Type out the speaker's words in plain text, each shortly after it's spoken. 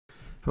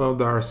Hello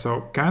there.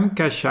 So can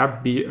Cash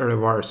App be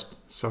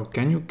reversed? So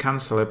can you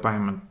cancel a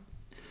payment?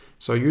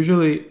 So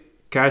usually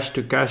Cash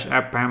to Cash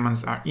App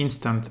payments are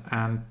instant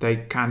and they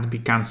can't be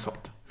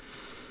cancelled.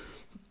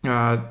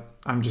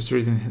 I'm just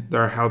reading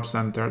their help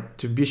center.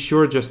 To be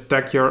sure, just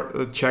check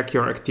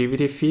your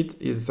activity feed.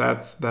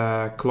 That's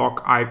the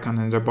clock icon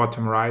in the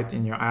bottom right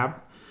in your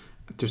app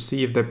to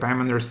see if the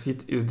payment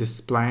receipt is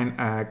displaying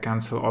a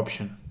cancel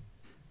option.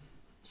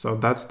 So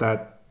that's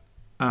that.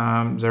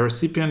 The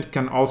recipient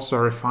can also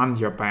refund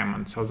your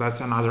payment. So that's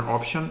another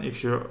option.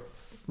 If you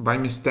by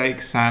mistake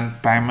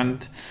send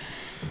payment,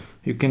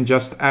 you can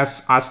just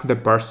ask the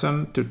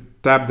person to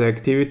tap the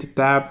activity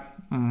tab,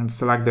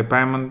 select the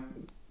payment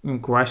in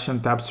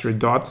question, tap 3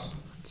 dots,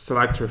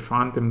 select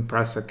refund and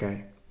press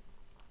OK.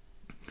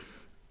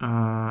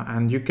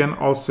 And you can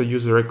also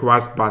use the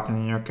request button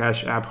in your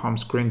Cash App home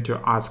screen to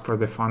ask for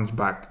the funds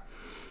back.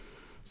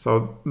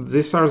 So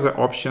these are the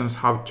options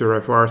how to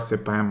reverse the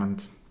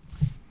payment.